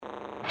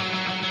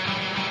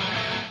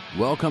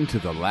Welcome to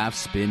the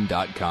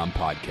LaughSpin.com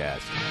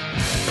podcast.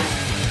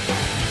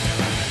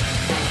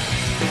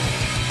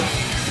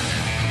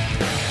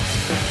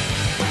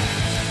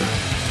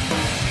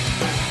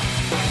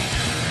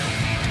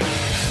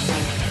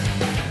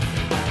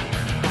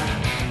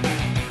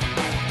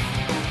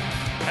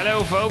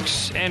 Hello,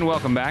 folks, and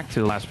welcome back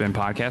to the Last Spin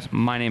podcast.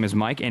 My name is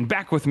Mike, and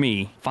back with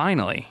me,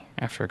 finally,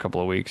 after a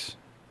couple of weeks,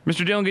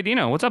 Mr. Dylan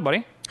Godino. What's up,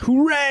 buddy?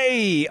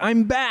 Hooray!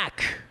 I'm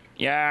back!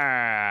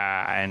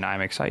 Yeah, and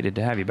I'm excited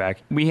to have you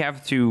back. We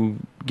have to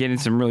get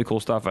into some really cool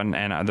stuff,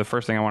 and the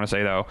first thing I want to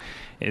say, though,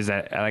 is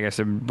that, like I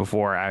said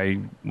before, I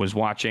was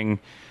watching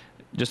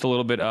just a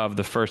little bit of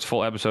the first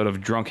full episode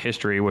of Drunk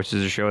History, which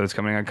is a show that's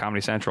coming on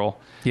Comedy Central.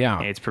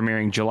 Yeah. It's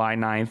premiering July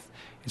 9th.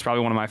 It's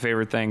probably one of my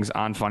favorite things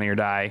on Funny or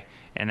Die,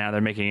 and now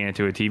they're making it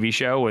into a TV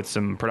show with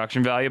some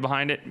production value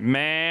behind it.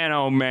 Man,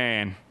 oh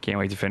man. Can't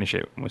wait to finish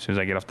it as soon as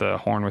I get off the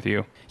horn with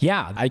you.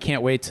 Yeah, I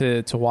can't wait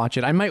to watch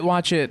it. I might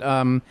watch it.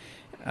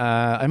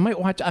 I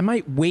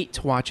might wait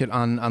to watch it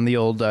on the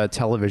old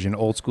television,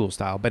 old school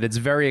style. But it's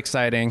very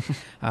exciting.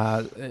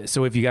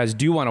 So if you guys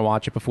do want to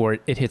watch it before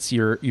it hits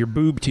your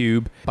boob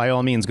tube, by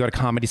all means, go to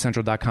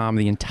ComedyCentral.com.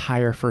 The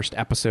entire first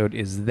episode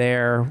is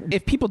there.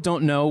 If people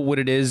don't know what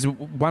it is,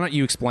 why don't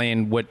you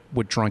explain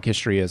what Drunk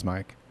History is,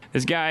 Mike?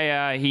 This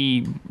guy,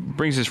 he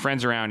brings his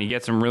friends around, he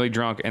gets them really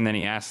drunk, and then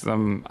he asks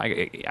them,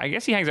 I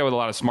guess he hangs out with a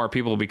lot of smart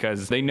people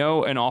because they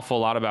know an awful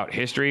lot about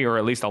history, or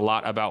at least a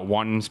lot about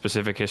one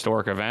specific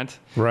historic event.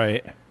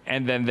 Right.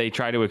 And then they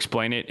try to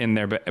explain it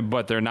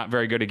but they're not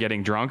very good at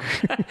getting drunk.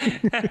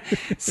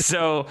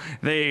 So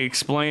they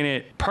explain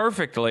it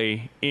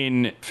perfectly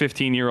in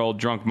 15-year-old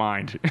drunk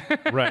mind.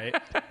 Right.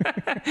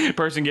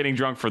 Person getting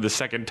drunk for the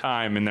second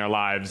time in their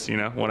lives,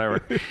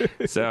 whatever.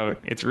 So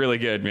it's really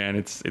good, man.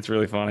 It's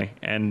really funny.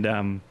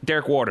 And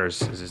Derek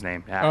Waters is his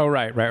name. Oh,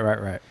 right.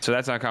 So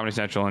that's on Comedy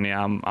Central, and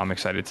yeah, I'm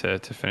excited to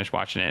finish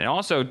watching it. And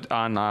also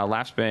on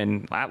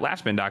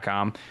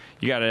LaughSpin.com,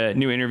 you got a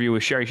new interview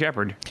with Sherri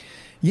Shepherd.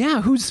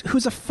 Yeah,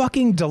 who's a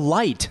fucking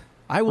delight.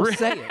 I will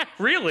say it.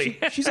 Really?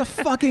 She's a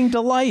fucking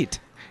delight.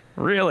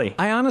 Really?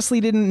 I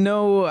honestly didn't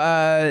know,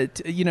 a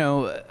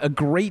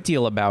great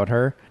deal about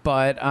her,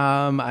 but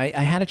I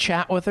had a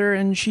chat with her,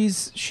 and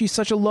she's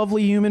such a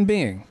lovely human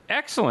being.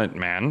 Excellent,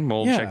 man.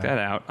 We'll check that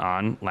out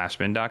on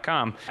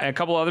LaughSpin.com. And a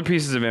couple other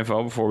pieces of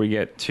info before we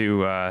get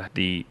to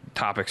the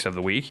topics of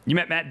the week. You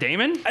met Matt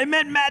Damon? I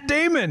met Matt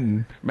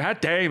Damon.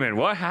 Matt Damon,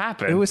 what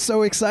happened? It was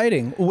so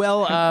exciting.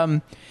 Well,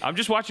 I'm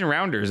just watching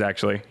Rounders,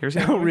 actually.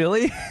 Oh,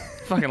 really?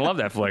 Fucking love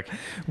that flick.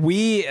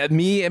 Me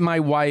and my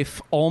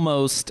wife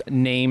almost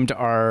named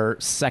our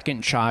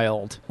second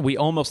child. We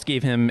almost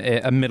gave him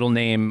a middle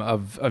name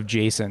of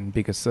Jason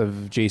because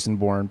of Jason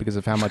Bourne, because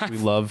of how much we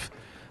love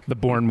the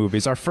Bourne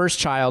movies. Our first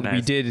child, nice.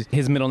 We did,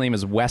 his middle name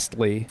is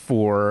Wesley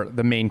for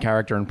the main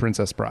character in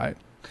Princess Bride.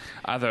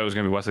 I thought it was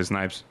going to be Wesley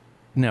Snipes.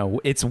 No,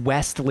 it's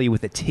Westley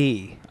with a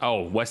T.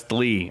 Oh,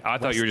 Westley. I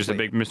thought you were just a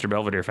big Mr.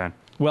 Belvedere fan.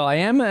 Well, I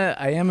am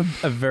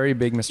a very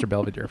big Mr.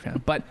 Belvedere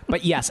fan. But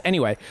yes,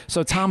 anyway.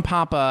 So Tom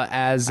Papa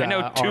as... I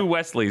know two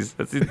Wesleys.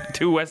 That's the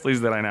two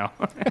Wesleys that I know.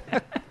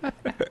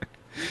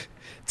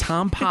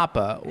 Tom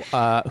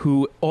Papa,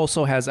 who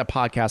also has a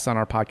podcast on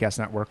our podcast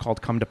network called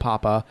Come to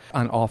Papa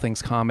on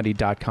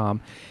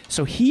allthingscomedy.com.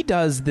 So he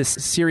does this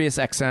Sirius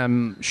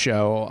XM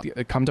show,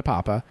 Come to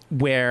Papa,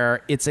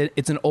 where it's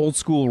an old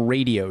school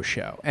radio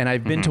show. And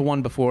I've been to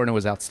one before, and it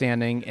was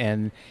outstanding.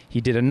 And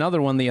he did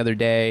another one the other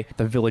day,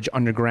 the Village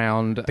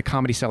Underground, the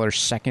Comedy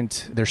Cellar's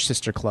their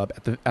sister club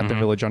at the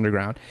Village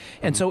Underground.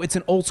 And so it's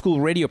an old school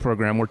radio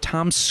program where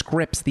Tom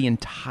scripts the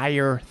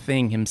entire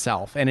thing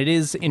himself. And it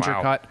is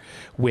intercut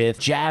with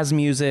jazz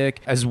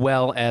music as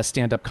well as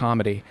stand-up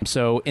comedy.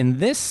 So in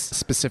this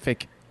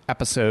specific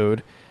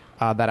episode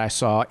that I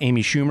saw,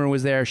 Amy Schumer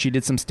was there. She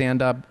did some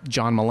stand-up.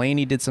 John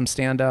Mulaney did some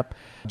stand-up.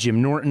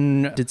 Jim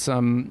Norton did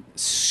some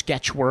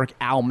sketch work.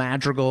 Al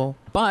Madrigal.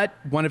 But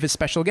one of his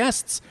special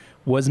guests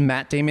was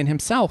Matt Damon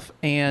himself.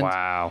 And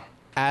wow.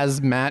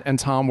 As Matt and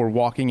Tom were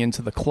walking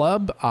into the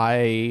club,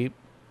 I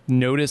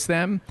noticed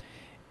them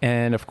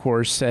and, of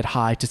course, said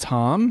hi to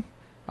Tom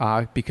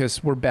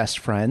because we're best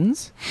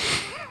friends.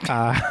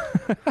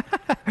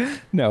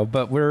 No,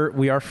 but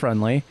we are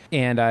friendly.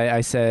 And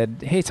I said,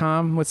 "Hey,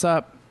 Tom, what's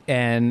up?"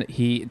 And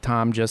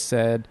Tom just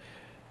said,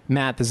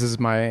 "Matt, this is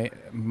my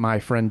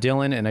friend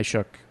Dylan." And I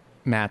shook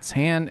Matt's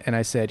hand and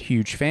I said,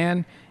 "Huge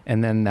fan."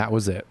 And then that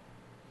was it.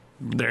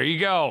 There you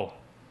go.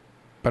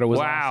 But it was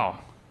wow.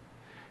 awesome.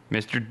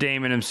 Mr.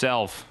 Damon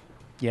himself.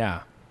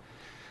 Yeah.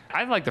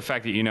 I like the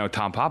fact that you know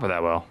Tom Papa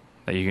that well.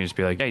 That you can just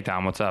be like, "Hey,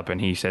 Tom, what's up?" And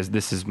he says,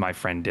 "This is my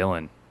friend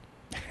Dylan."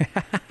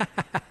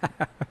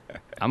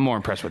 I'm more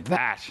impressed with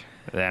that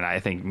than I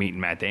think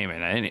meeting Matt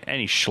Damon.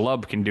 Any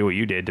schlub can do what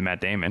you did to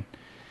Matt Damon.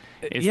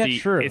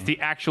 True. It's the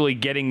actually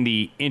getting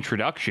the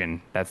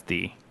introduction that's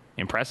the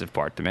impressive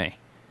part to me.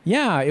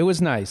 Yeah, it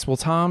was nice. Well,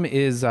 Tom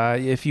is,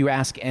 if you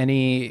ask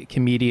any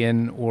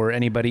comedian or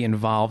anybody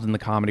involved in the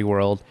comedy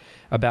world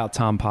about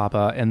Tom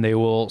Papa, and they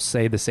will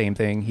say the same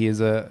thing. He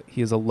is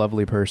a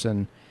lovely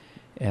person.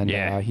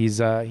 And he's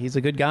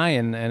a good guy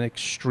and an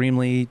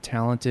extremely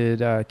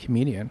talented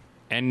comedian.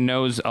 And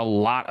knows a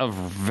lot of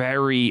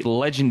very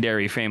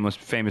legendary famous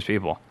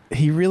people.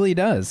 He really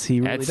does.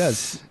 He really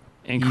does.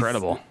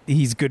 Incredible.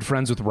 He's good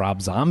friends with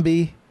Rob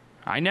Zombie.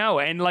 I know,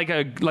 and like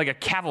a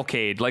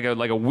cavalcade, like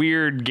a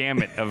weird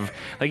gamut of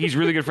he's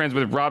really good friends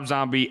with Rob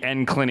Zombie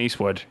and Clint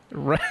Eastwood.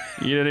 Right.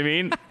 You know what I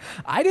mean?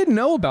 I didn't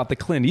know about the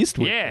Clint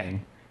Eastwood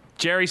thing.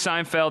 Jerry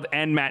Seinfeld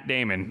and Matt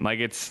Damon.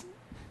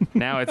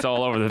 Now it's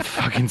all over the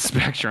fucking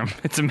spectrum.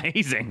 It's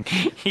amazing.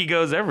 He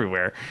goes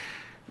everywhere.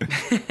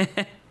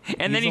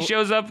 And then he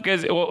shows up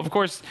because, well, of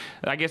course,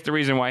 I guess the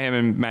reason why him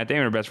and Matt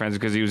Damon are best friends is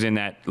because he was in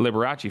that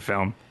Liberace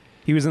film.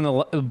 He was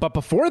but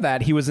before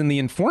that, he was in The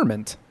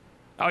Informant.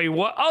 Oh, he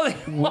was? Oh,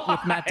 with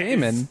Matt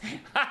Damon.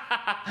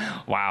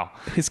 Wow.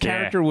 His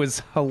character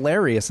was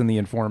hilarious in The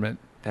Informant.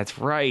 That's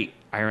right.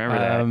 I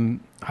remember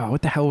that.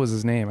 What the hell was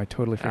his name? I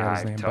totally forgot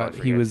his name. But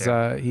he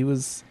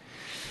was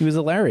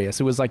hilarious.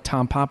 It was like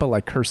Tom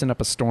Papa cursing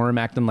up a storm,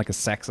 acting like a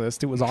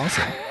sexist. It was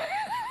awesome.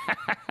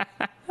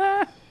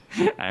 I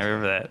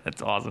remember that.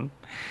 That's awesome.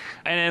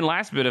 And then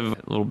last bit of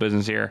little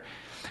business here.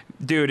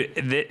 Dude,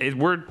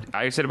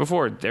 I said it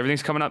before,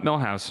 everything's coming up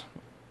Millhouse.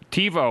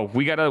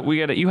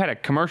 TiVo, you had a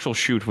commercial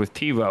shoot with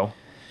TiVo.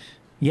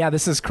 Yeah,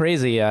 this is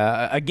crazy.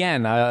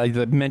 Again, I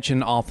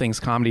mentioned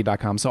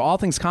allthingscomedy.com. So All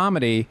Things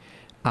Comedy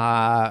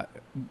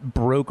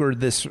brokered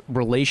this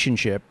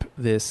relationship,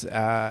 this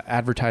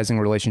advertising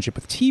relationship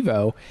with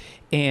TiVo,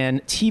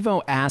 and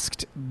TiVo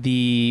asked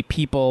the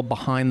people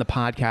behind the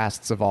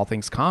podcasts of All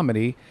Things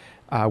Comedy,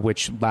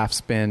 which Laugh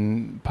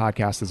Spin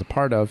podcast is a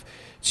part of,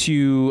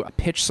 to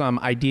pitch some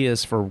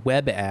ideas for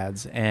web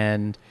ads,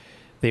 and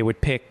they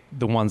would pick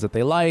the ones that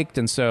they liked.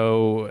 And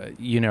so,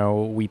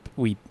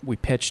 we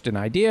pitched an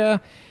idea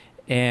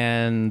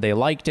and they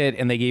liked it,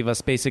 and they gave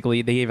us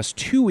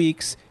 2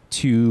 weeks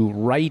to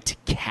write,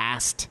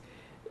 cast,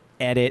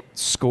 edit,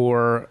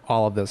 score,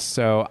 all of this.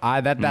 So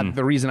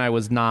the reason I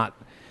was not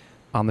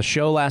on the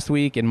show last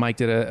week, and Mike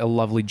did a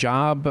lovely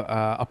job.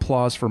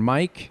 Applause for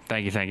Mike.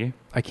 Thank you.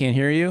 I can't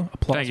hear you.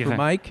 Applause for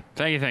Mike.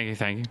 Thank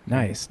you.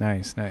 Nice.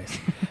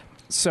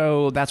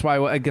 So that's why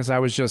I guess I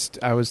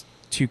was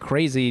too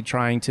crazy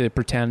trying to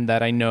pretend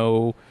that I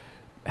know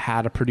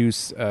how to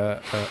produce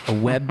a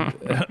web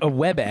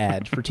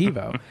ad for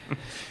TiVo.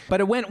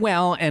 But it went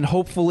well, and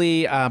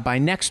hopefully by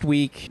next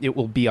week it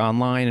will be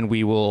online, and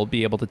we will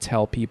be able to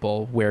tell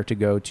people where to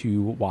go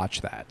to watch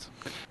that.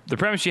 The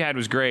premise you had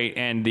was great,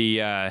 and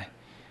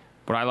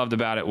what I loved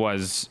about it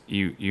was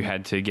you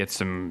had to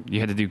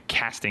do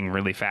casting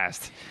really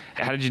fast.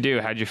 How did you do?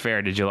 How did you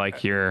fare? Did you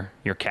like your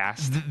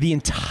cast? The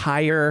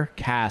entire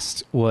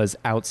cast was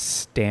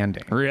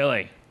outstanding.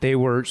 Really? They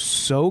were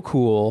so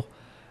cool.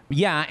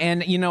 Yeah,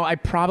 and I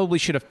probably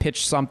should have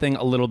pitched something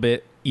a little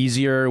bit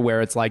easier,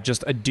 where it's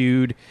just a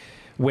dude,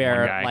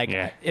 where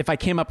if I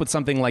came up with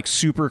something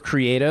super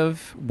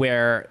creative,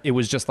 where it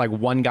was just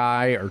one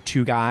guy or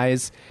two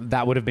guys,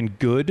 that would have been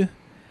good.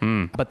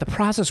 But the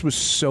process was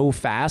so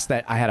fast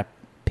that I had to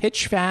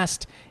pitch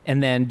fast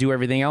and then do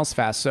everything else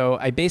fast. So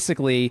I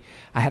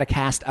had to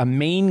cast a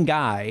main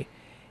guy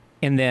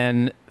and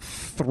then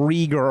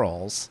 3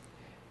 girls.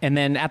 And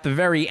then at the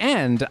very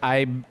end,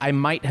 I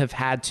might have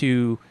had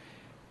to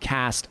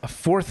cast a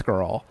 4th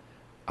girl,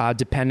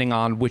 depending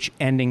on which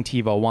ending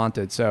TiVo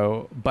wanted.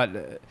 So,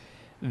 but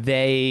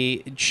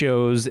they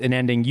chose an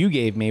ending you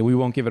gave me. We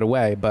won't give it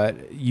away, but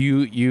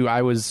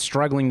I was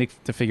struggling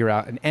to figure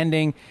out an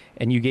ending,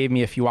 and you gave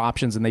me a few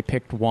options, and they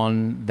picked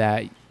one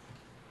that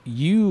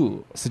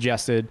you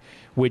suggested,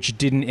 which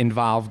didn't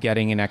involve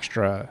getting an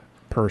extra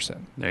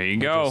person. There you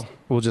go.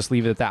 We'll just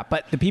leave it at that.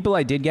 But the people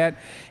I did get,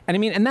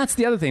 and that's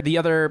the other thing. The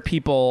other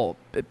people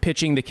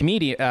pitching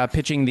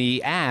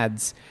the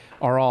ads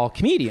are all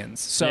comedians.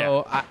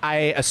 So yeah. I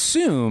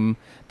assume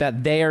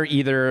that they're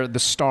either the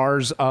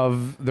stars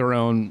of their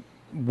own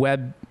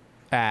web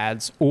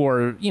ads,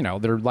 or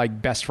they're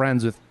best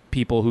friends with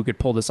people who could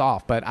pull this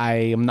off. But I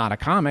am not a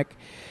comic,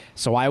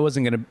 so I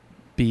wasn't going to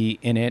be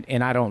in it,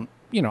 and I don't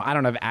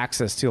have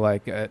access to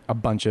a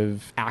bunch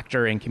of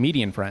actor and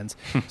comedian friends.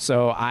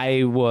 So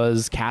I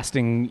was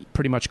casting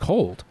pretty much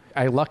cold.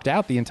 I lucked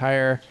out. The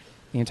entire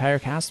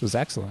cast was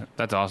excellent.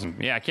 That's awesome.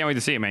 Yeah, I can't wait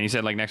to see it, man. You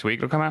said next week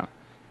it'll come out?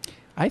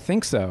 I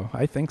think so.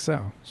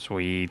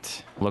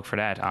 Sweet. Look for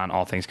that on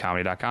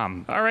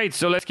allthingscomedy.com. All right,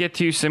 so let's get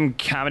to some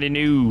comedy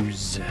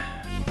news.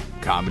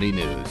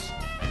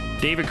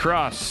 David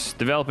Cross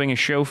developing a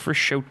show for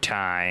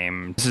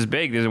Showtime. This is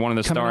big. This is one of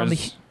the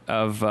stars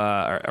of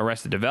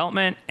Arrested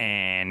Development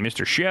and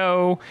Mr.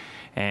 Show,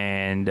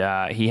 and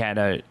he had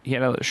a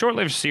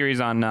short-lived series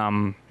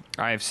on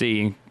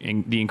IFC,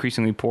 in the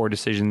Increasingly Poor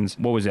Decisions.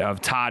 What was it? Of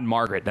Todd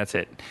Margaret. That's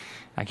it.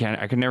 I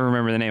could never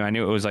remember the name. I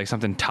knew it was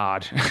something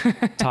Todd.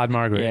 Todd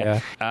Margaret.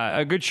 Yeah.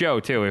 A good show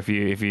too if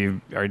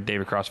you are a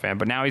David Cross fan.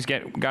 But now he's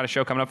got a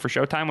show coming up for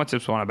Showtime. What's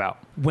this one about?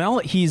 Well,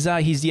 he's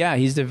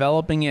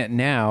developing it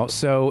now.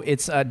 So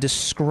it's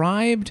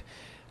described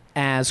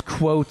as,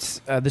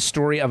 quote, the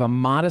story of a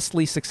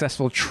modestly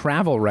successful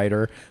travel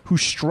writer who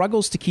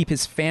struggles to keep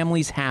his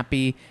families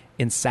happy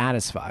and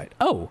satisfied.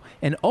 Oh,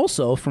 and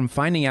also from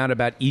finding out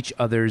about each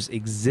other's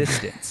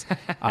existence.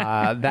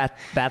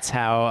 That's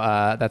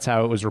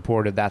how it was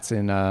reported. That's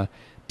in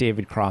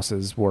David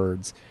Cross's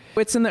words.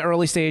 It's in the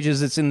early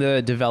stages. It's in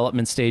the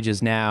development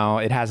stages now.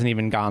 It hasn't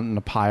even gotten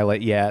a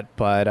pilot yet,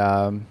 but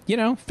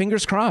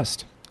fingers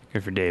crossed.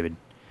 Good for David.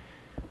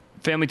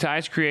 Family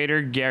Ties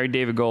creator Gary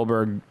David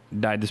Goldberg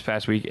died this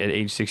past week at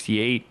age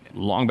 68.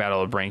 Long battle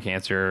of brain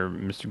cancer.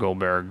 Mr.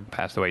 Goldberg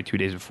passed away 2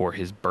 days before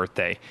his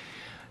birthday.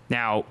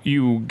 Now,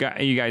 you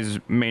guys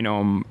may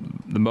know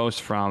him the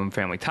most from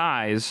Family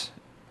Ties,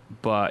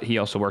 but he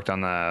also worked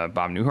on the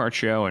Bob Newhart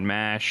Show and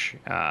MASH,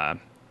 and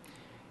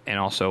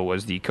also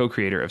was the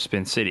co-creator of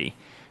Spin City.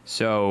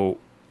 So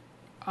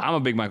I'm a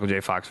big Michael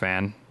J. Fox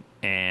fan,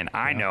 and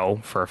I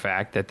know for a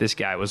fact that this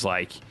guy was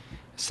like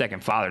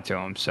second father to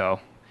him. So,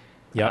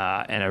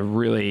 and a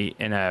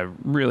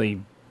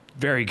really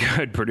very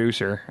good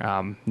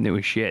producer. Knew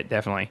his shit,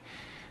 definitely,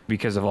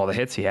 because of all the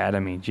hits he had. I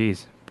mean,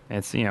 geez,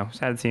 it's sad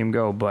to see him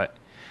go, but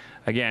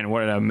again,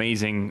 what an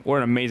amazing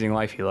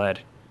life he led.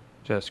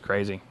 Just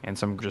crazy, and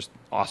some just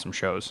awesome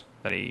shows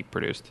that he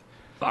produced.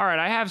 All right,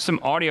 I have some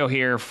audio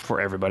here for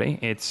everybody.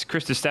 It's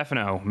Chris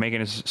Distefano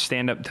making his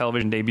stand-up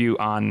television debut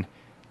on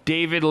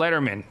David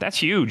Letterman. That's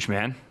huge,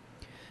 man.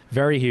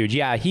 Very huge.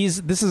 Yeah,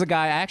 this is a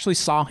guy, I actually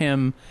saw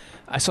him.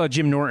 I saw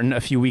Jim Norton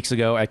a few weeks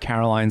ago at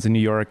Caroline's in New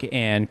York,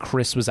 and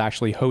Chris was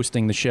actually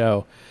hosting the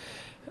show.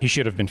 He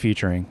should have been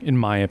featuring, in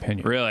my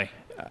opinion. Really?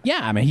 Yeah,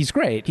 I mean, he's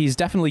great. He's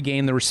definitely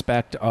gained the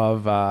respect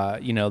of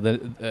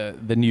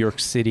the New York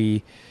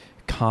City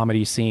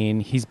comedy scene.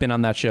 He's been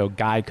on that show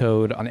Guy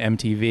Code on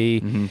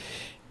MTV. Mm-hmm.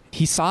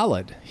 He's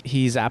solid.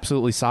 He's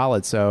absolutely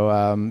solid.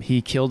 So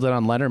he killed it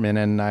on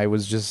Letterman, and I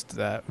was just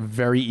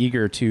very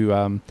eager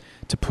to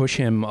push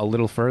him a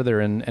little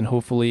further and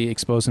hopefully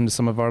expose him to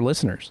some of our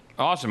listeners.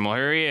 Awesome. Well,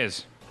 here he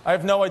is. I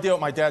have no idea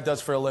what my dad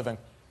does for a living.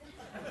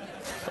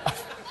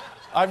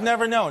 I've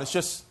never known. It's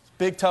just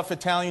big, tough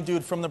Italian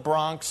dude from the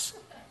Bronx.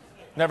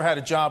 Never had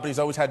a job, but he's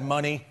always had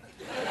money.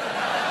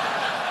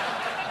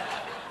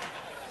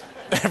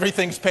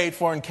 Everything's paid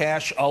for in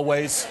cash,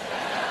 always.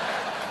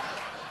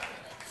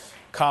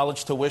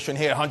 College tuition,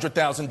 here,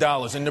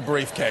 $100,000 in the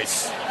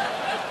briefcase.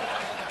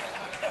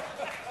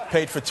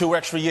 Paid for 2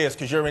 extra years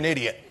because you're an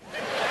idiot.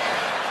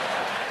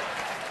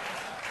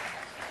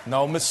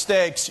 No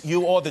mistakes,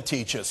 you or the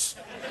teachers.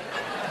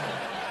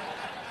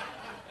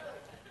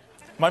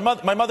 My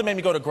mother made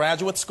me go to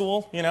graduate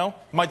school,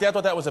 My dad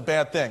thought that was a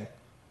bad thing.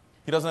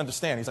 He doesn't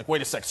understand. He's like,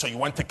 wait a sec, so you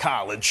went to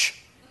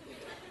college?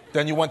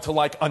 Then you went to,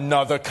 like,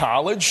 another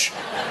college?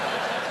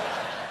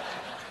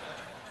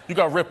 You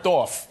got ripped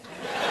off.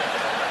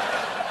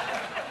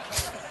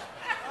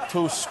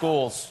 2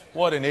 schools.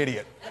 What an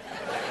idiot.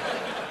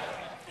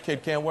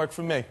 Kid can't work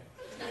for me.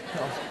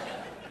 No.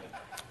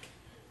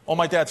 All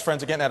my dad's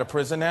friends are getting out of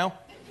prison now.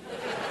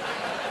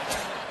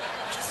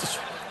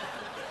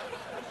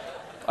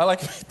 I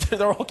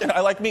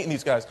like meeting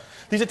these guys.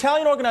 These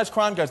Italian organized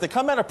crime guys, they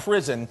come out of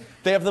prison,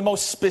 they have the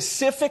most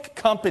specific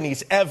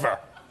companies ever.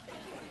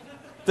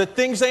 The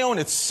things they own,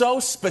 it's so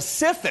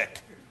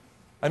specific.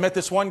 I met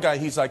this one guy,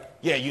 he's like,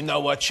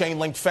 yeah, chain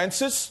link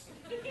fences?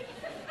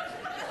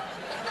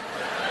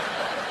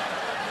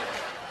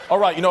 All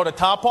right, the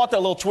top part, that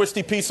little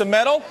twisty piece of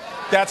metal?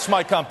 That's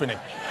my company.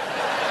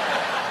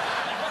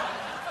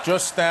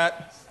 Just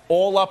that,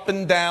 all up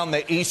and down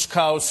the East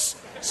Coast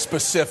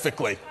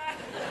specifically.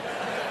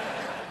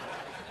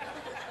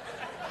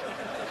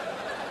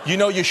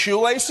 Your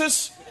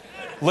shoelaces?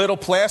 Little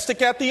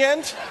plastic at the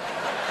end?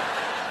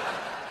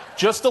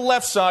 Just the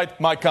left side,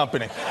 my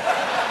company.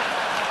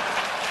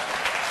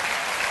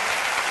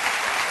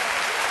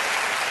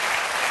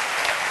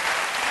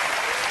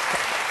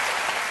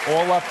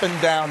 All up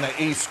and down the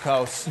East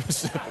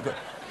Coast.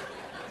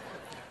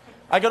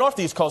 I got off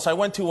the East Coast. I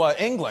went to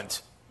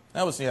England.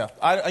 That was,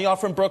 I'm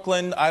from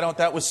Brooklyn.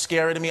 That was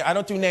scary to me. I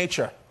don't do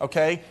nature,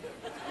 okay?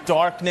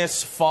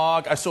 Darkness,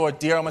 fog. I saw a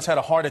deer. I almost had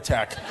a heart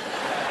attack.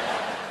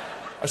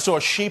 I saw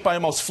a sheep. I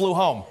almost flew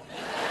home.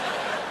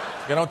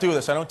 I don't do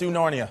this. I don't do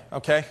Narnia,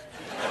 okay?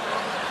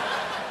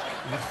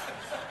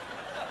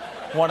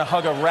 Want to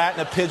hug a rat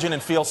and a pigeon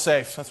and feel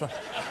safe. That's what.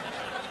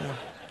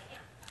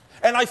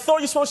 And I thought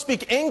you're supposed to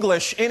speak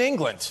English in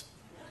England.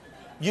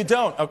 You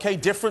don't, okay?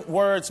 Different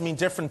words mean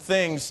different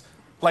things.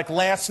 Like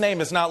last name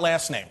is not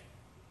last name.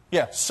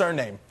 Yeah,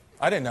 surname.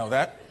 I didn't know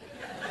that.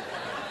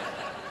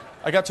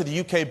 I got to the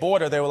UK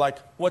border. They were like,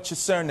 what's your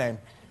surname?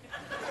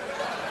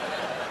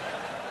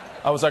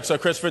 I was like, so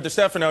Christopher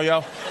Distefano,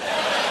 yo.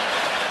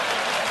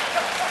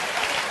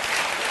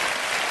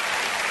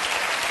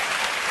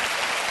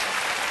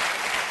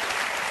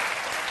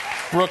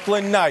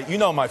 Brooklyn Knight. You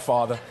know my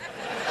father.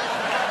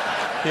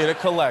 Here to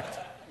collect.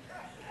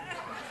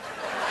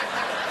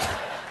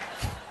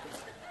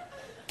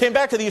 Came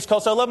back to the East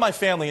Coast. I love my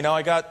family.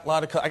 I got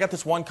I got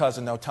this one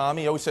cousin though,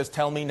 Tommy. He always says,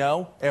 "Tell me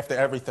no" after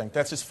everything.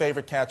 That's his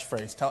favorite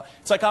catchphrase.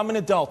 It's like I'm an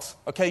adult.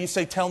 Okay, you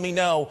say, "Tell me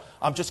no."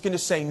 I'm just going to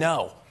say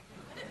no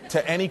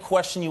to any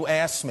question you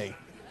ask me,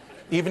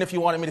 even if you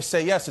wanted me to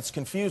say yes. It's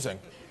confusing.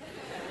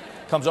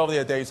 Comes over the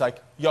other day, he's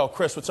like, yo,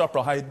 Chris, what's up,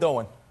 bro? How you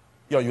doing?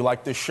 Yo, you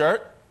like this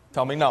shirt?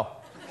 Tell me no.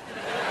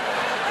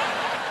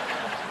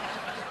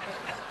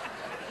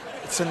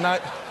 It's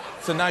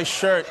a nice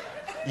shirt.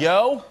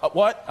 Yo?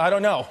 What? I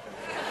don't know.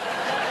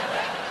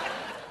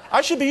 I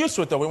should be used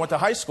to it, though. We went to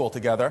high school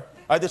together.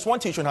 I had this one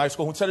teacher in high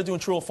school who, instead of doing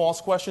true or false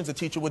questions, the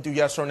teacher would do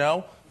yes or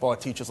no. Well,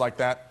 teachers like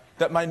that.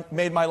 That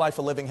made my life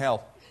a living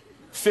hell.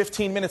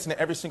 15 minutes into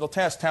every single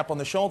test, tap on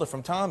the shoulder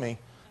from Tommy.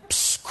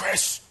 Psst,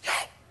 Chris, yo,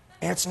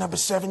 answer number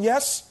 7,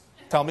 yes?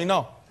 Tell me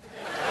no.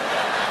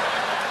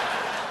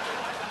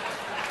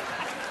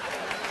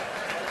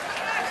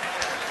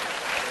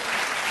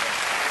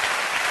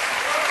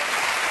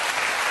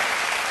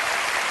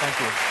 Thank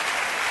you.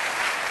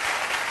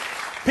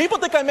 People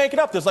think I make it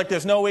up.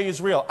 There's no way he's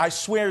real. I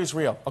swear he's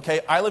real, okay?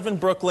 I live in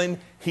Brooklyn.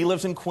 He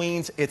lives in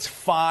Queens. It's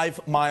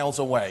 5 miles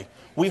away.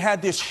 We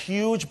had this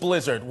huge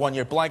blizzard one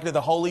year, blanketed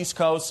the whole East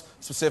Coast,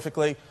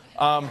 specifically.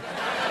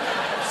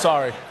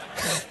 Sorry.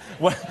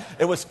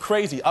 It was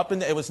crazy.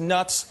 It was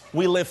nuts.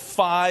 We live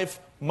 5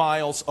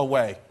 miles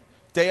away.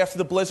 Day after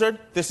the blizzard,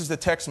 this is the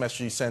text message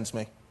he sends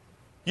me.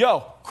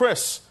 Yo,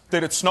 Chris,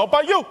 did it snow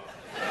by you?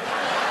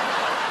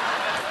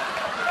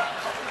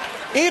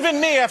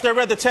 Even me, after I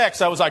read the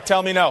text, I was like,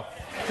 tell me no.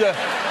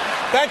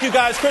 Thank you,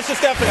 guys. Chris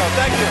Stefano.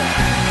 Thank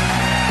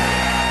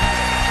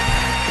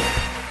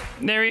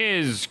you. There he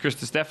is, Chris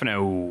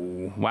Stefano.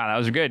 Wow, that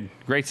was good.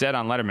 Great set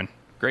on Letterman.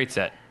 Great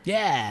set.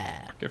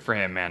 Yeah. Good for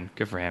him, man.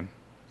 Good for him.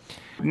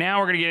 Now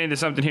we're going to get into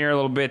something here a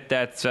little bit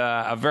that's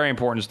a very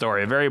important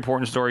story. A very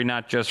important story,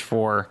 not just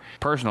for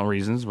personal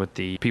reasons with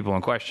the people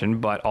in question,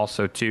 but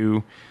also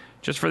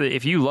just for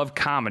if you love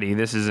comedy,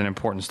 this is an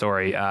important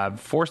story.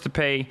 Forced to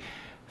pay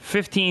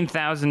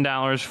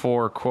 $15,000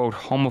 for, quote,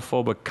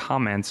 homophobic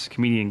comments.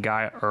 Comedian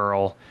Guy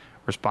Earl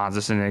responds.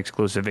 This is an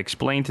exclusive.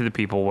 Explain to the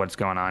people what's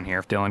going on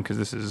here, Dylan, because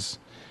this is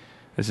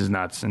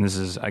nuts, and this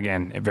is,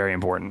 again, very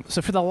important.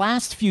 So for the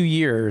last few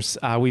years,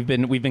 we've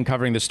been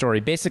covering this story.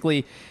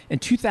 Basically, in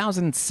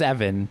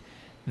 2007,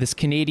 this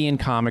Canadian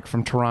comic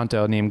from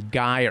Toronto named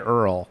Guy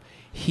Earl,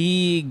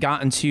 he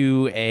got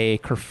into a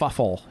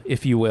kerfuffle,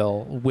 if you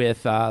will,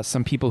 with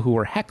some people who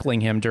were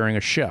heckling him during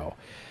a show.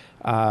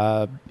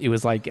 It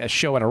was like a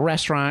show at a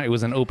restaurant. It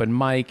was an open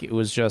mic. It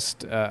was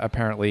just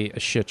apparently a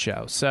shit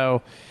show.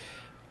 So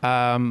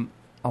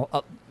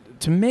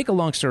to make a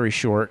long story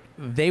short,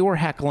 they were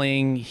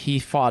heckling. He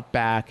fought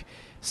back.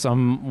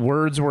 Some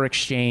words were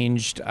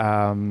exchanged.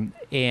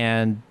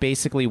 And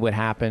basically what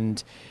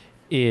happened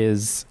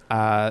is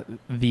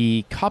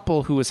the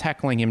couple who was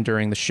heckling him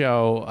during the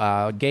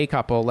show, gay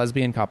couple,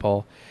 lesbian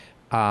couple,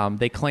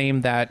 they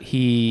claimed that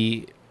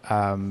he...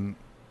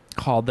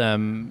 called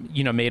them,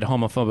 made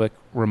homophobic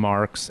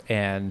remarks,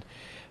 and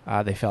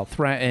they felt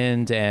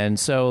threatened. And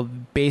so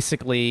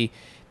basically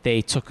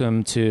they took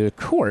him to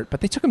court, but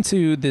they took him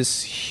to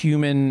this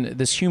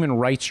human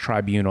rights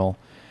tribunal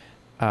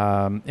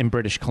in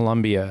British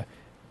Columbia.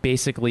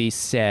 Basically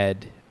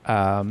said,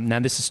 now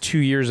this is 2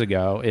 years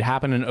ago. It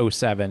happened in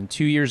 2007.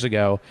 2 years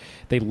ago,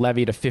 they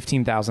levied a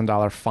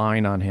 $15,000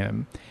 fine on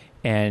him,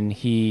 and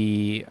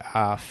he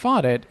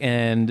fought it.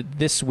 And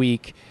this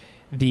week,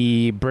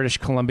 the British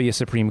Columbia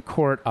Supreme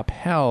Court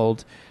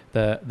upheld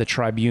the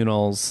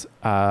tribunal's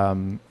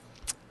fine.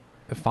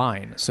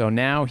 So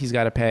now he's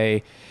got to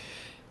pay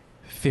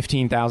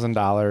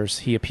 $15,000.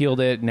 He appealed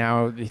it.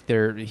 Now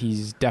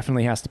he's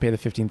definitely has to pay the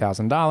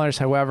 $15,000.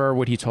 However,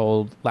 what he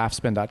told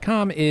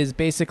laughspin.com is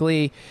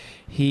basically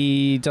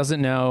he doesn't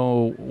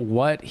know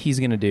what he's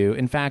going to do.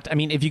 In fact,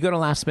 if you go to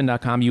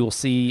laughspin.com, you will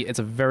see it's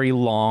a very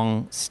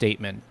long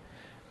statement,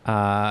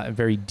 a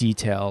very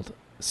detailed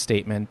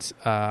statement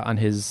on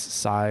his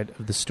side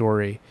of the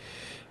story.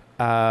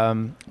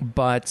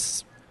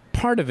 But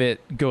part of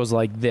it goes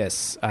like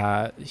this.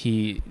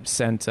 He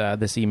sent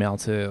this email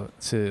to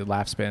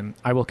Laughspin.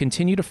 I will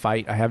continue to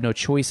fight. I have no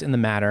choice in the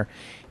matter.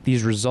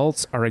 These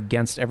results are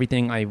against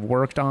everything I've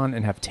worked on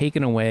and have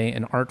taken away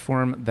an art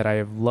form that I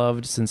have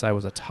loved since I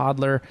was a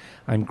toddler.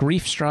 I'm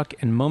grief-struck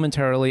and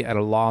momentarily at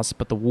a loss,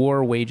 but the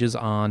war wages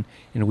on,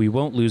 and we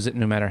won't lose it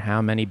no matter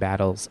how many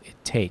battles it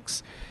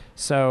takes.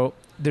 So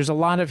there's a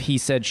lot of he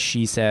said,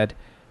 she said,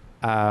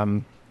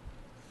 but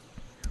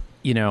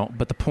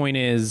the point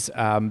is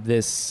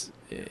this,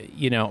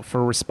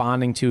 for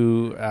responding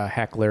to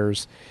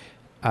hecklers,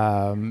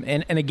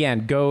 and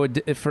again,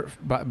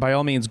 by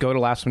all means, go to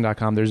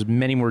laughspin.com. There's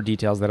many more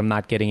details that I'm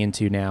not getting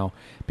into now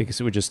because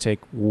it would just take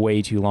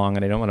way too long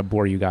and I don't want to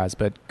bore you guys,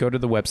 but go to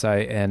the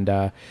website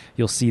and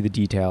you'll see the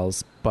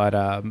details. But,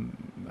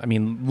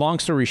 long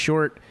story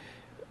short,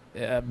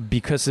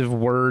 because of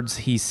words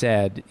he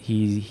said,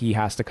 he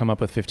has to come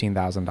up with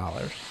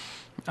 $15,000.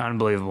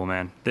 Unbelievable,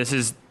 man. This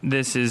is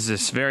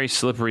this very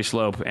slippery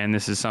slope, and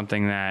this is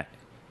something that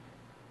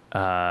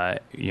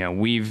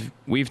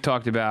we've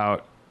talked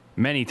about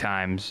many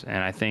times,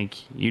 and I think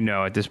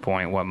at this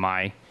point what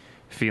my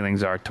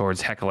feelings are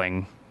towards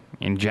heckling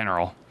in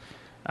general.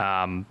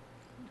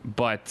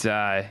 But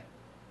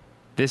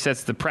this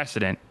sets the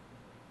precedent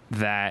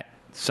that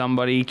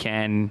somebody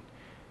can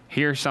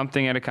hear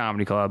something at a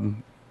comedy club,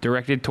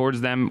 directed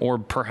towards them, or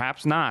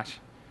perhaps not.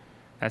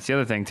 That's the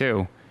other thing,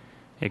 too.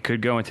 It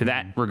could go into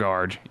that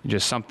regard.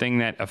 Just something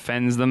that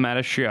offends them at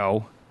a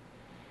show,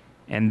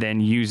 and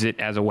then use it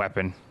as a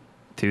weapon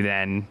to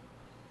then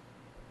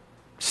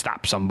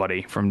stop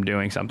somebody from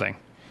doing something.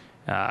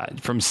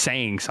 From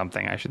saying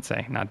something, I should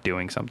say, not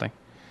doing something.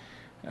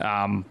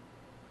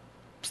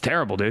 It's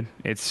terrible, dude.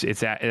 It's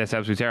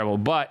absolutely terrible.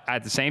 But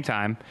at the same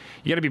time,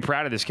 you got to be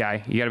proud of this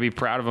guy. You got to be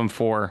proud of him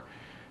for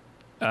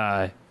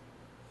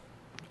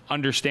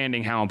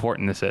understanding how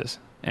important this is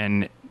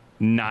and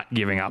not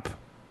giving up.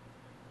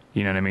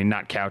 You know what I mean?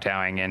 Not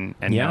kowtowing and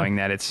knowing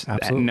that it's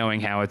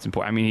knowing how it's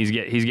important. I mean, he's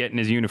getting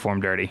his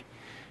uniform dirty,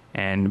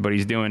 but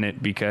he's doing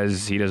it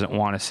because he doesn't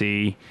want to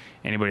see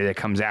anybody that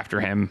comes after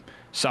him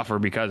suffer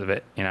because of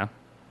it. You know?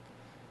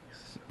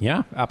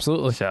 Yeah,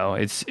 absolutely. So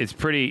it's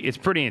pretty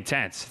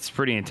intense. It's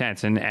pretty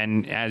intense,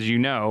 and as you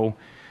know,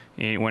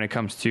 when it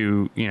comes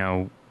to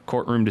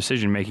courtroom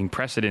decision making,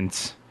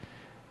 precedence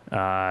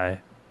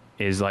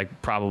is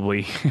like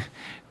probably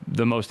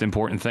the most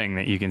important thing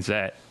that you can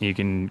set.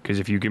 Because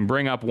if you can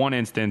bring up one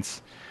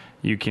instance,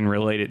 you can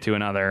relate it to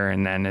another,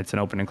 and then it's an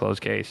open and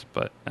closed case.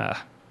 But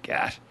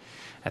God,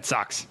 that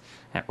sucks.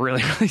 That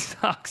really, really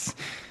sucks.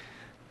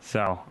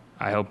 So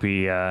I hope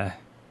I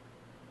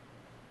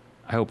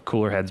hope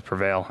cooler heads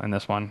prevail in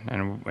this one,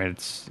 and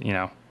it's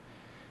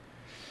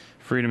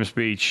freedom of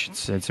speech.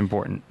 It's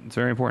important. It's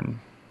very important.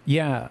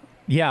 Yeah.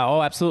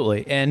 Oh,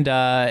 absolutely. And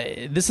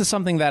this is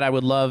something that I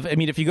would love. I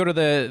mean, if you go to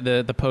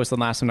the post on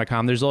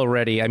lastspin.com, there's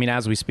already, I mean,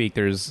 as we speak,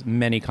 there's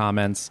many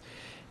comments,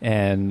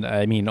 and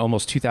I mean,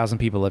 almost 2,000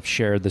 people have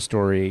shared the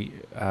story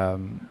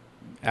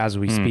as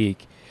we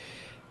speak.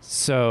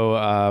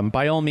 So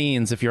by all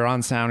means, if you're on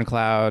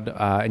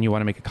SoundCloud and you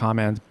want to make a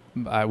comment,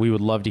 we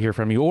would love to hear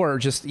from you, or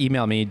just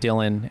email me,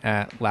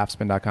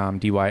 Dylan@laughspin.com,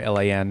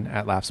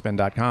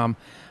 DYLAN@laughspin.com.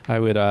 I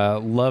would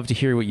love to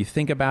hear what you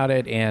think about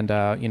it, and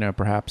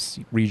perhaps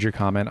read your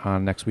comment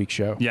on next week's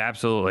show. Yeah,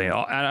 absolutely. And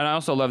I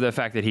also love the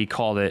fact that he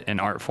called it an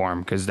art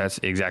form, because that's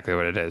exactly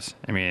what it is.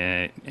 I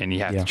mean, and you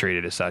have to treat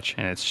it as such.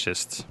 And it's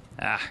just,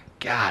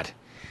 God,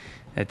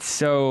 it's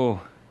so.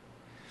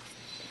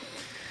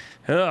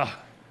 Ugh.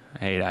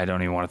 I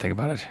don't even want to think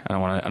about it. I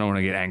don't want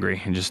to get angry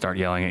and just start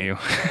yelling at you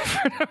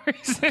for no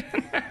reason.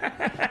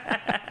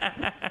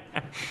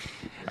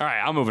 All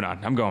right, I'm moving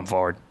on. I'm going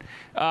forward.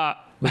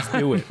 Let's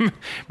do it.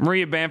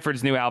 Maria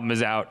Bamford's new album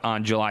is out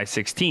on July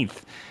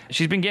 16th.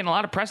 She's been getting a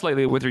lot of press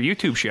lately with her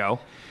YouTube show,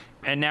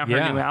 and now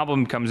her new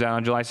album comes out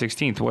on July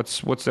 16th.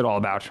 What's it all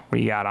about? What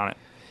do you got on it?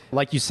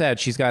 Like you said,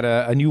 she's got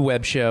a new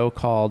web show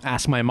called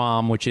Ask My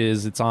Mom,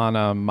 it's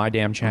on My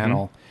Damn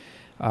Channel. Mm-hmm.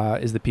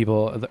 Is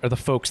the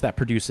folks that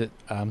produce it.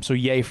 So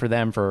yay for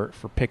them for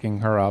picking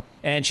her up.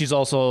 And she's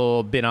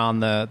also been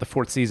on the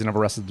fourth season of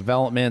Arrested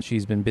Development.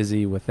 She's been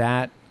busy with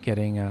that,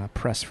 getting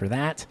press for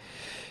that.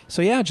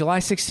 So yeah, July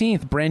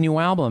 16th, brand new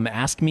album,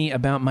 Ask Me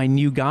About My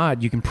New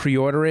God. You can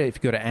pre-order it. If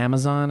you go to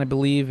Amazon, I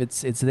believe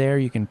it's there.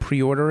 You can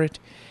pre-order it.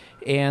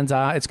 And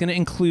it's going to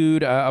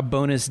include a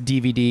bonus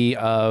DVD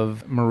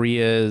of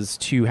Maria's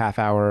 2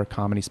 half-hour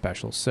comedy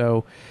specials.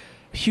 So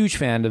huge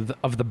fan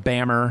of the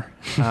Bammer.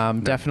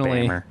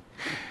 Definitely. Bammer.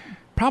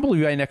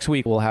 Probably by next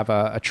week, we'll have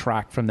a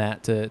track from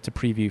that to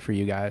preview for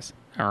you guys.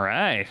 All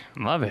right.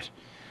 Love it.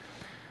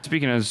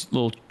 Speaking of those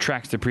little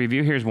tracks to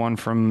preview, here's one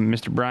from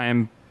Mr.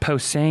 Brian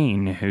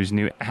Posehn, whose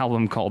new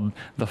album called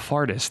The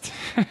Fartist.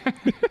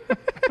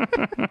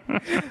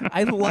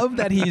 I love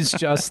that he's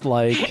just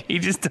like... He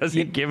just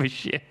doesn't give a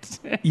shit.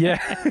 Yeah.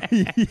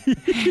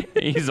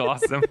 He's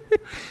awesome.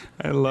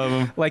 I love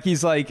him. Like,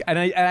 he's like... And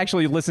I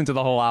actually listened to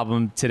the whole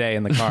album today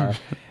in the car.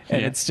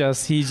 And it's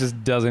just... He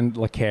just doesn't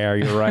care.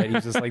 You're right.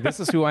 He's just like, this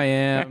is who I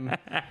am.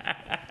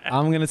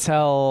 I'm going to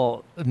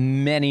tell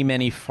many,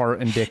 many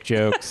fart and dick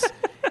jokes.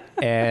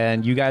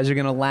 And you guys are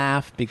going to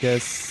laugh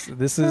because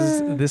this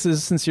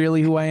is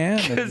sincerely who I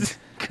am.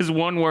 Because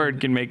one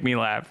word can make me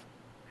laugh.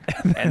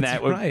 And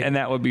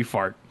that would be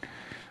fart.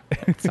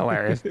 It's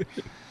hilarious.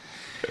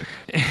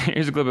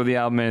 Here's a clip of the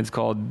album, and it's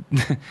called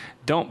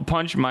Don't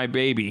Punch My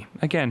Baby.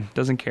 Again,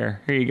 doesn't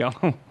care. Here you go.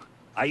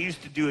 I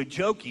used to do a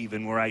joke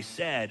even where I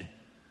said,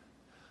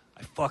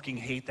 I fucking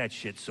hate that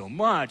shit so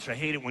much. I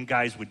hate it when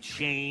guys would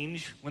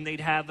change when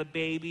they'd have a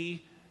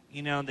baby.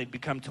 You know, they'd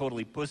become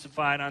totally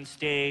pussified on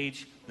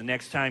stage. The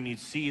next time you'd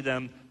see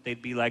them,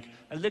 they'd be like,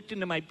 I looked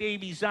into my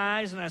baby's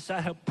eyes and I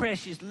saw how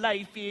precious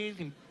life is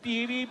and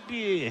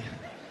baby.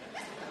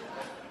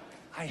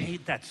 I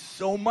hate that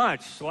so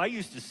much. So I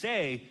used to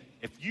say,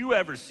 if you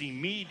ever see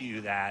me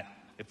do that,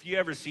 if you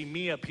ever see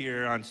me up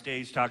here on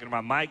stage talking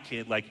about my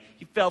kid, like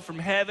he fell from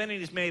heaven and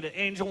he's made of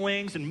angel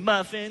wings and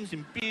muffins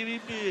and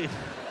baby.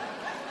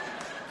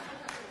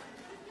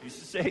 I used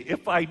to say,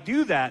 if I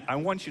do that, I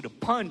want you to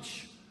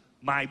punch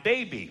my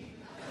baby.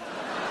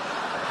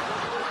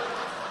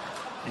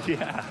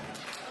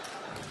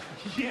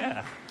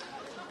 Yeah.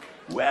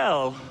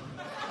 Well,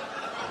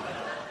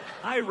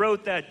 I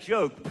wrote that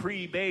joke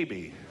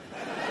pre-baby.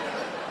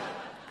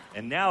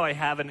 And now I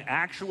have an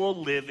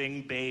actual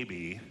living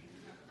baby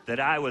that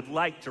I would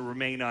like to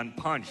remain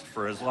unpunched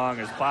for as long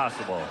as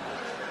possible.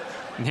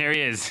 Here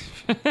he is.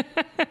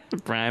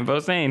 Brian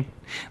Posehn.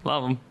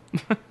 Love him.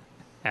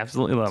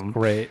 Absolutely love him.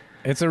 Great.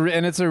 It's a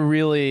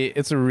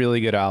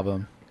really good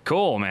album.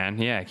 Cool, man.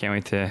 Yeah, can't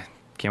wait to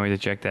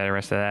check the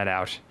rest of that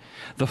out.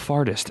 The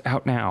Fartist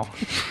out now.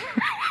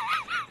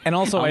 And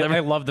also, I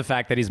love the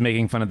fact that he's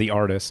making fun of the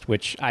artist,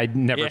 which I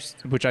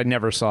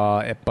never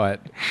saw,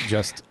 but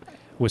just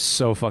was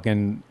so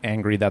fucking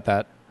angry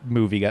that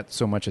movie got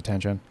so much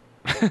attention.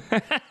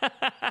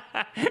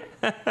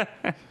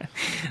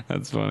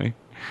 That's funny.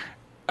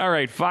 All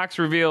right, Fox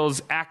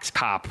reveals Axe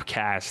Cop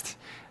cast.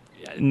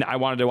 I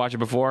wanted to watch it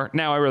before.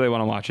 Now I really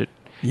want to watch it.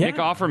 Yeah. Nick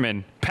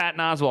Offerman, Patton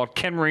Oswalt,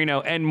 Ken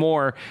Marino, and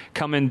more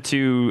coming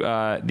to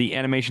the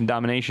Animation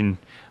Domination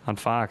on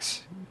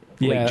Fox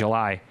late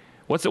July.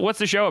 What's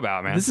the show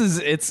about, man?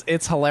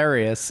 It's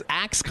hilarious.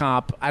 Axe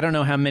Cop. I don't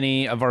know how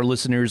many of our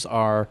listeners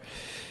are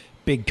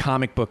big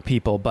comic book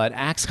people, but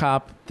Axe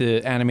Cop,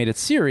 the animated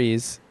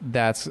series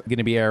that's going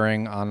to be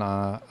airing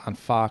on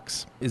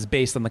Fox, is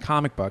based on the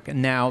comic book.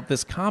 And now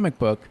this comic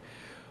book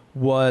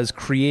was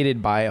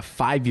created by a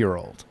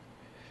 5-year-old.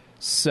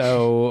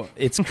 So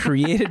it's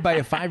created by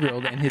a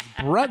 5-year-old, and his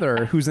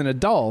brother, who's an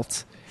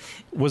adult,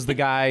 was the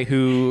guy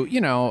who,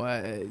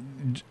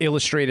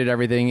 illustrated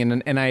everything,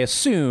 and I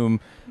assume,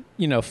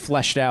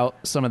 fleshed out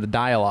some of the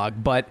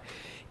dialogue. But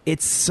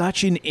it's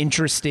such an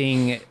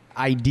interesting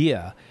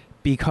idea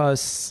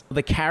because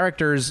the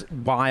characters,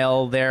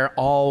 while they're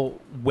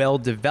all well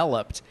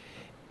developed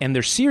and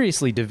they're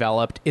seriously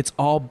developed, it's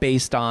all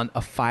based on a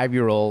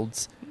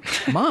 5-year-old's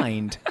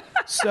mind.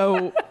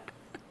 So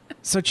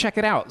check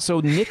it out.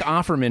 So Nick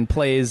Offerman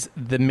plays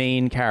the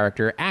main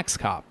character, Axe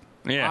Cop.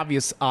 Yeah.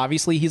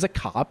 Obviously, he's a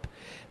cop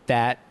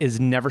that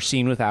is never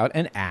seen without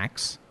an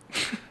axe.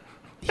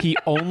 He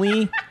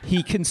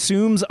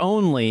consumes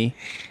only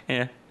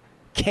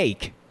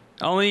cake.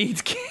 Only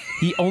eats cake.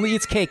 He only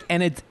eats cake,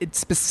 and it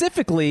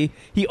specifically,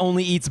 he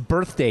only eats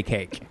birthday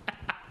cake.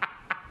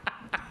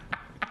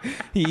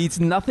 He eats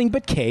nothing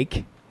but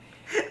cake,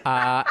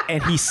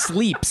 and he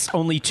sleeps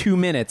only 2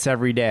 minutes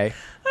every day.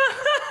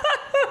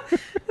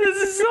 This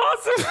is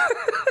awesome.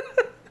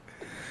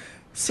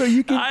 So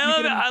you can.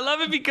 I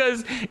love it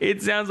because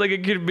it sounds like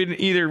it could have been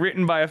either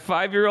written by a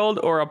 5-year-old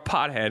or a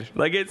pothead.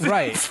 Like it's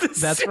right. It's the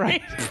That's same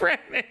right.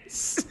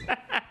 Premise.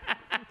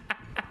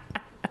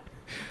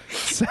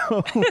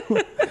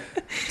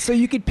 So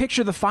you could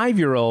picture the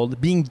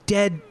 5-year-old being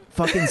dead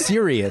fucking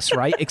serious,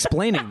 right?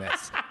 Explaining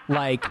this,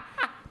 like,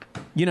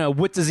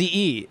 what does he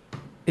eat?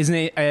 His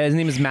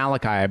name is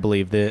Malachi, I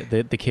believe,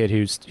 the kid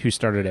who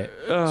started it.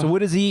 So what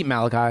does he eat,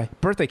 Malachi?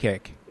 Birthday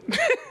cake.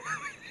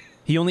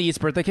 He only eats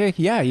birthday cake?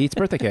 Yeah, he eats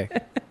birthday cake.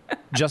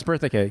 Just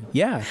birthday cake?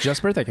 Yeah,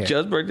 just birthday cake.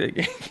 Just birthday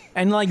cake.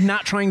 And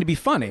not trying to be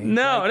funny.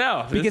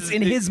 No. Because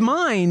in his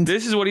mind,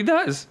 this is what he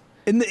does.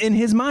 In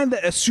his mind,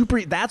 that's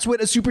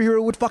what a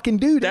superhero would fucking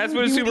do. That's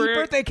what a superhero would eat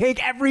birthday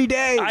cake every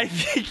day. I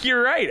think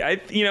you're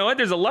right. You know what?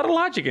 There's a lot of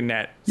logic in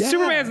that. Yeah.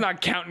 Superman's not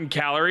counting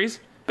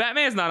calories.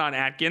 Batman's not on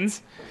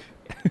Atkins.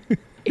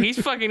 He's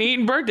fucking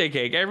eating birthday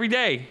cake every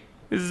day.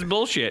 This is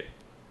bullshit.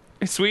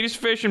 Swedish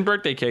fish and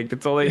birthday cake.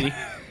 That's all they eat.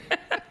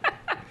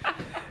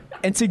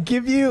 And to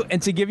give you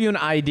an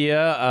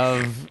idea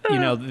of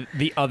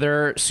the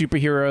other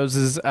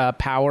superheroes'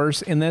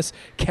 powers in this,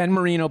 Ken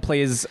Marino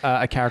plays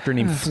a character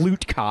named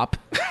Flute Cop.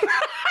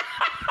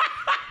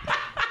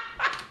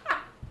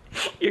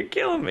 You're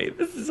killing me.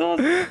 This is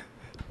awesome.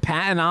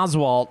 Patton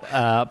Oswalt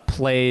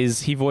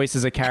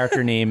voices a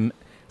character named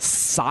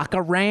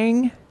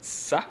Sakurang.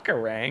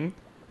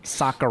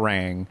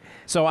 Sakurang.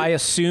 So I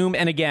assume,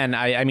 and again,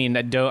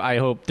 I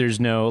hope there's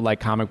no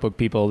comic book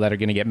people that are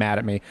going to get mad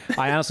at me.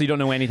 I honestly don't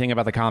know anything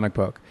about the comic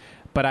book,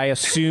 but I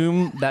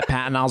assume that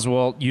Patton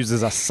Oswalt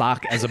uses a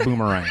sock as a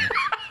boomerang.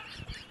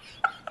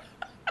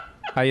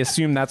 I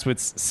assume that's what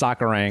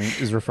Sakurang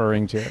is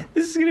referring to.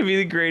 This is going to be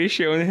the greatest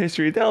show in the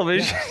history of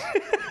television.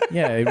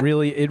 Yeah, it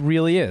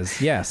really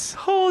is. Yes.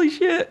 Holy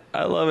shit.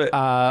 I love it.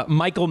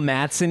 Michael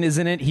Madsen is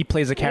in it. He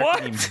plays a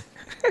character named...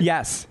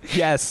 Yes.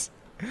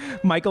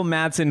 Michael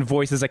Madsen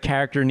voices a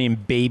character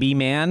named Baby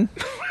Man.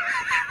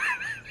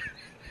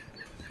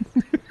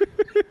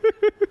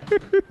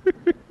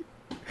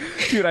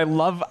 Dude, I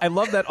love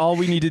that all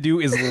we need to do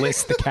is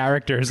list the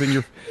characters,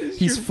 and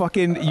he's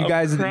fucking, you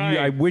guys,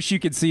 I wish you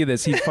could see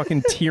this. He's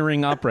fucking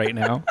tearing up right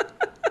now.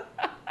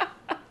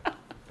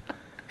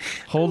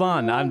 Hold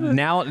on.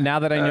 Now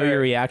that I know your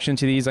reaction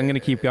to these, I'm going to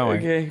keep going.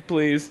 Okay,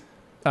 please.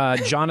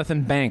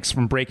 Jonathan Banks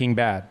from Breaking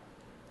Bad.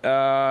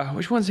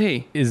 Which one's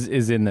he?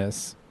 Is in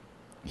this.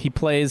 He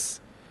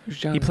plays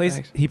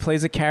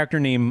a character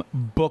named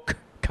Book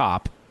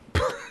Cop.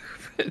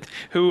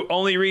 Who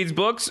only reads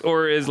books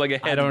or is like a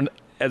head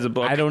as a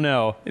book? I don't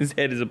know. His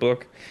head is a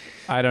book.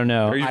 I don't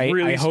know.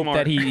 I hope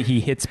that he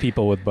hits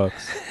people with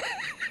books.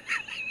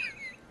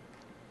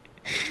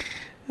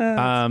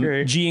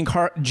 Great.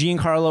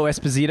 Giancarlo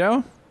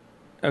Esposito.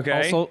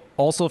 Okay.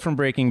 Also from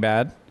Breaking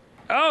Bad.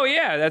 Oh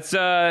yeah, that's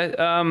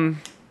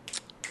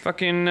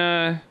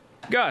fucking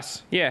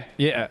Gus. Yeah.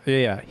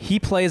 Yeah. He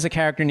plays a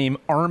character named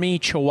Army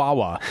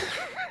Chihuahua.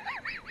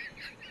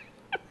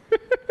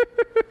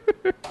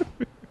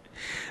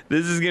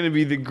 This is going to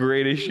be the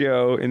greatest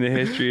show in the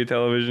history of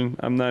television.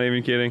 I'm not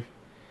even kidding.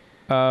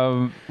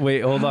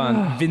 Wait, hold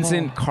on.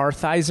 Vincent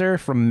Kartheiser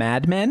from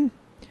Mad Men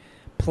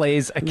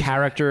plays a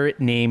character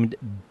named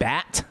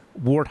Bat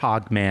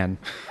Warthog Man.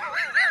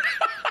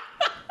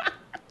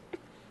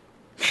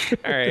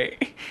 All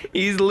right.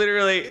 He's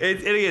literally,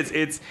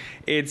 it's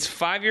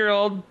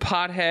 5-year-old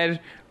pothead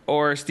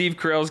or Steve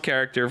Carell's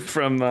character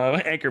from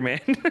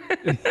Anchorman.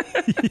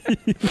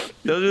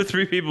 Those are the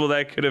three people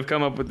that could have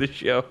come up with this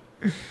show.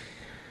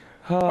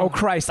 Oh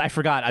Christ, I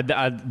forgot.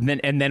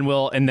 Then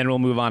we'll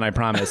move on, I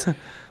promise.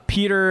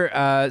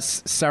 Peter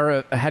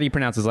Sarah, how do you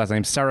pronounce his last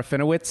name?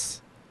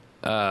 Serafinowicz?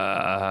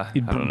 I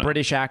don't know.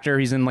 British actor.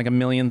 He's in like a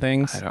million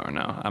things. I don't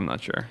know. I'm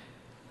not sure.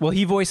 Well,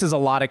 he voices a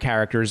lot of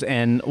characters,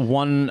 and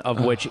one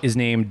of which is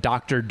named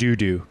Dr.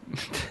 Doodoo.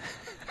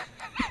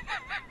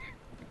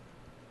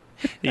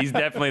 He's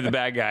definitely the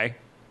bad guy.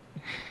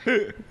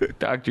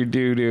 Dr.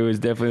 Doodoo is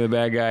definitely the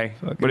bad guy.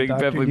 But he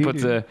Dr. definitely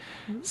puts Doodoo.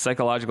 a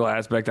psychological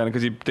aspect on it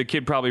because the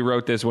kid probably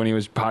wrote this when he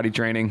was potty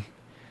training.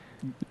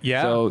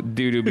 Yeah. So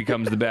Doodoo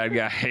becomes the bad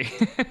guy.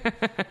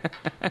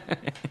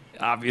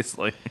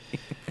 Obviously.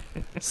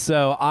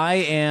 So I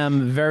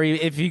am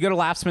if you go to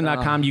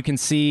laughspin.com, you can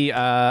see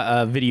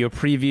a video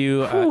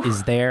preview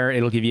is there.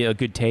 It'll give you a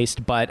good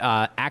taste. But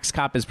Axe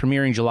Cop is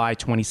premiering July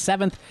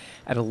 27th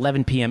at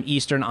 11 p.m.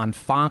 Eastern on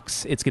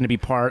Fox. It's going to be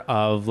part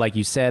of, like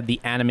you said,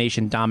 the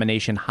Animation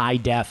Domination High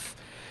Def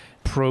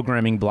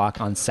programming block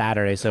on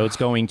Saturday. So it's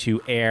going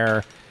to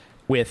air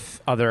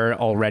with other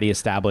already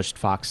established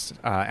Fox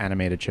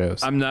animated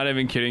shows. I'm not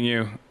even kidding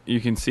you. You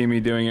can see me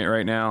doing it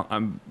right now.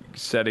 I'm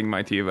setting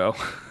my TiVo.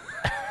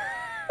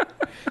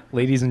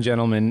 Ladies and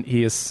gentlemen,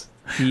 he has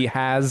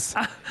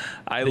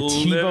I the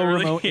TiVo literally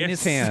remote in am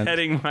his hand.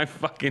 setting my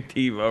fucking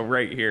TiVo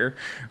right here,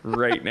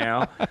 right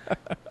now,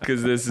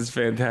 because this is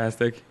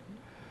fantastic.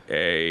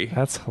 Hey,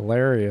 That's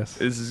hilarious.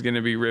 this is going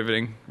to be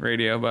riveting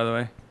radio, by the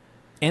way.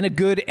 And a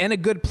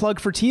good plug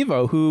for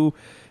TiVo, who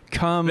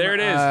come. There it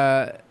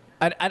is.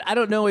 I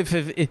don't know if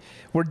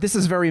this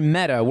is very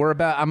meta.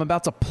 I'm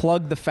about to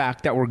plug the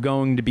fact that we're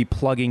going to be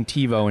plugging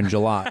TiVo in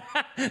July.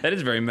 That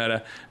is very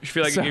meta. I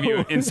feel like I give you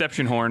an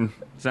Inception horn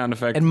sound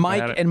effect. And I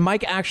had it.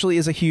 Mike actually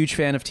is a huge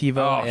fan of TiVo.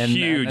 Oh, and,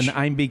 huge. And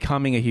I'm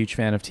becoming a huge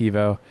fan of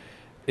TiVo.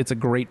 It's a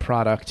great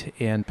product,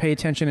 and pay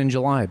attention in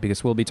July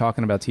because we'll be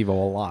talking about TiVo a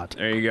lot.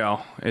 There you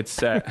go. It's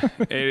set.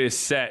 It is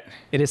set.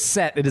 It is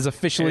set. It is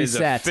officially It is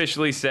set.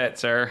 officially set,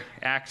 sir.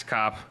 Axe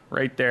Cop,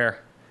 right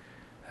there.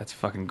 That's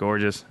fucking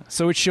gorgeous.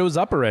 So it shows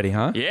up already,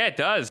 huh? Yeah, it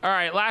does. All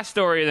right, last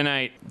story of the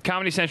night.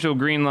 Comedy Central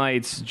green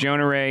lights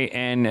Jonah Ray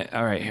and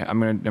I'm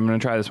gonna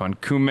try this one.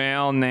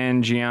 Kumail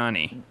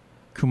Nanjiani.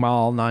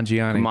 Kumail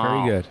Nanjiani.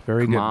 Very good.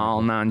 Very good.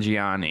 Kumail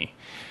Nanjiani.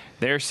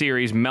 Their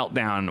series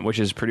Meltdown, which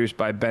is produced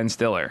by Ben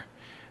Stiller.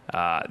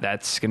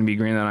 That's going to be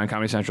greenlit on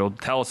Comedy Central.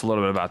 Tell us a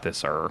little bit about this,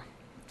 sir.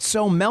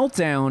 So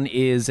Meltdown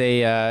is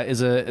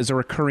a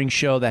recurring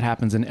show that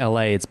happens in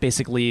LA. It's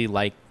basically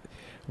like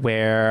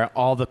where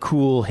all the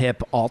cool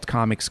hip alt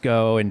comics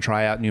go and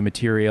try out new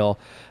material,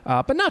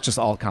 but not just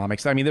alt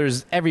comics. I mean,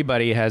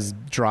 everybody has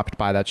dropped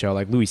by that show.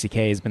 Like Louis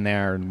C.K. has been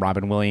there, and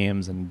Robin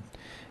Williams, and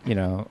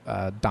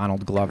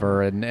Donald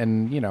Glover,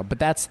 and but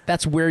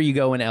that's where you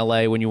go in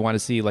LA when you want to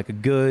see like a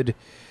good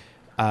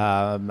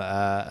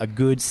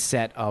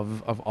set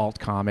of alt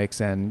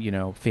comics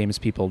and famous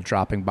people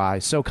dropping by.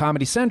 So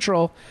Comedy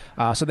Central,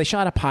 so they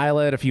shot a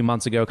pilot a few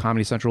months ago.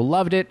 Comedy Central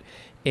loved it,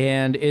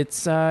 and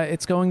it's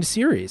going to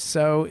series.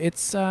 So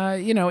it's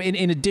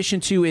in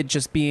addition to it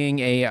just being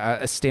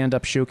a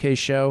stand-up showcase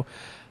show,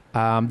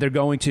 they're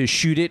going to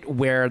shoot it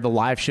where the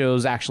live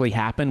shows actually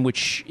happen,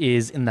 which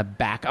is in the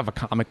back of a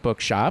comic book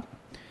shop.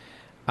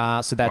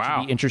 So that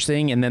should be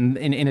interesting. And then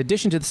in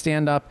addition to the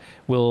stand-up,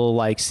 we'll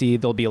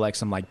there'll be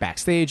some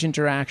backstage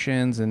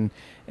interactions and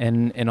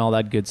all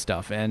that good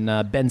stuff.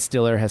 And Ben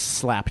Stiller has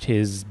slapped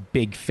his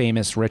big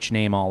famous rich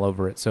name all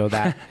over it. So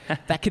that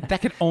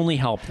could only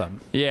help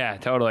them. Yeah,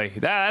 totally.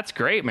 That's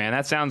great, man.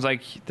 That sounds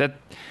like that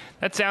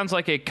sounds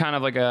like a kind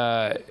of like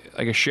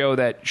a show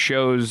that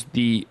shows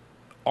the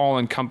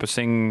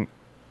all-encompassing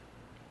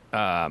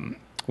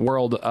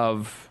world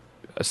of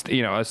a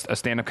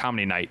stand-up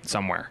comedy night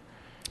somewhere.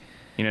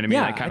 You know what I mean?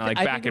 Yeah, like kind of like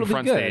back and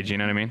front good. stage. You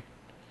know what I mean?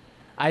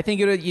 I think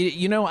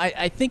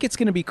I think it's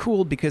going to be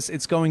cool because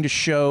it's going to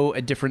show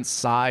a different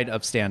side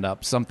of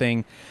stand-up.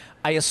 Something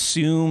I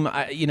assume,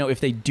 if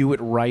they do it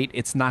right,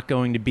 it's not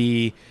going to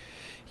be,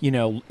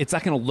 it's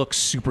not going to look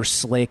super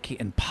slick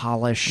and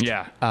polished.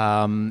 Yeah.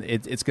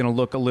 It's going to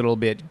look a little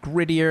bit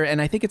grittier,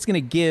 and I think it's going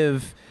to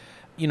give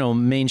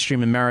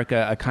mainstream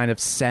America a kind of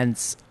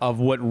sense of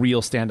what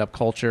real stand-up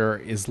culture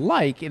is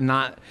like, and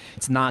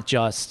it's not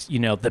just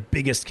the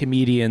biggest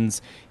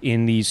comedians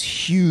in these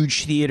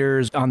huge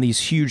theaters on these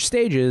huge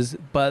stages,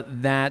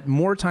 but that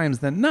more times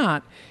than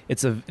not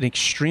it's an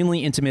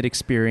extremely intimate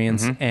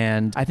experience.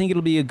 And I think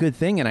it'll be a good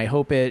thing, and I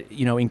hope it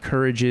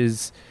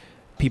encourages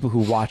people who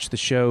watch the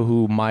show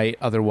who might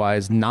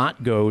otherwise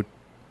not go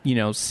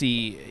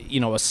see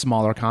a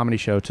smaller comedy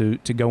show to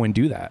go and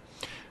do that.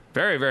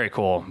 Very, very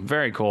cool.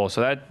 Very cool.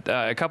 So that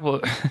a couple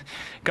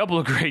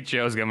of great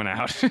shows coming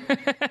out.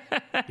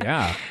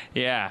 Yeah.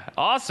 Yeah.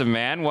 Awesome,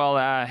 man. Well,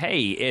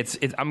 hey,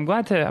 I'm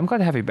glad to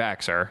have you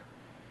back, sir.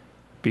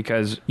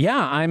 Because Yeah,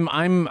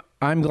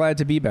 I'm glad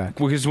to be back.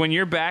 when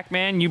you're back,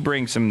 man, you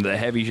bring some of the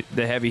heavy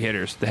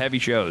hitters, the heavy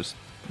shows,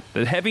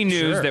 the heavy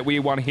news Sure. that we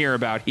want to hear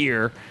about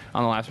here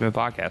on the Last Minute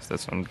Podcast.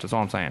 That's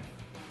all I'm saying.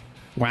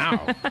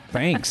 Wow.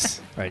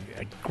 Thanks.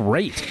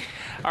 Great.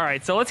 All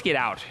right, so let's get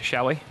out,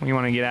 shall we? You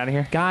want to get out of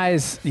here?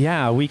 Guys,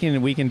 yeah, we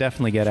can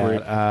definitely get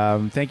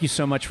out. Thank you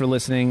so much for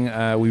listening.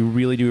 We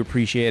really do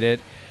appreciate it.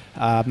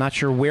 I'm not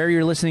sure where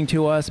you're listening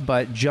to us,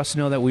 but just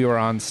know that we are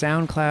on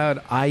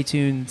SoundCloud,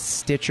 iTunes,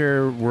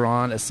 Stitcher. We're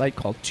on a site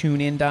called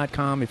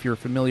TuneIn.com, if you're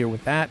familiar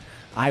with that.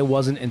 I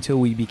wasn't until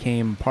we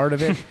became part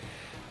of it.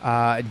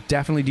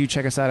 Definitely do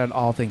check us out at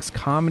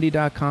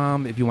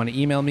allthingscomedy.com. If you want to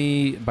email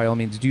me, by all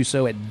means do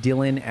so at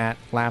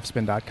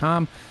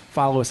dylan@laughspin.com.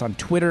 Follow us on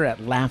Twitter at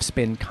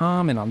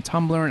laughspincom and on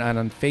Tumblr and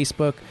on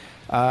Facebook.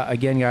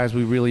 Again, guys,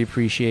 we really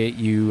appreciate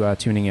you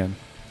tuning in.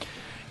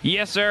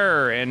 Yes,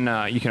 sir.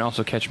 And you can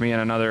also catch me on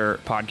another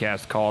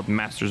podcast called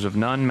Masters of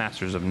None.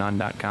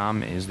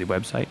 Mastersofnone.com is the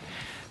website.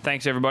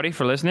 Thanks, everybody,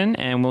 for listening,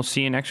 and we'll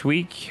see you next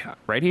week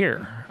right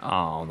here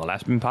on the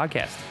Last Minute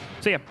Podcast.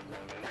 See ya.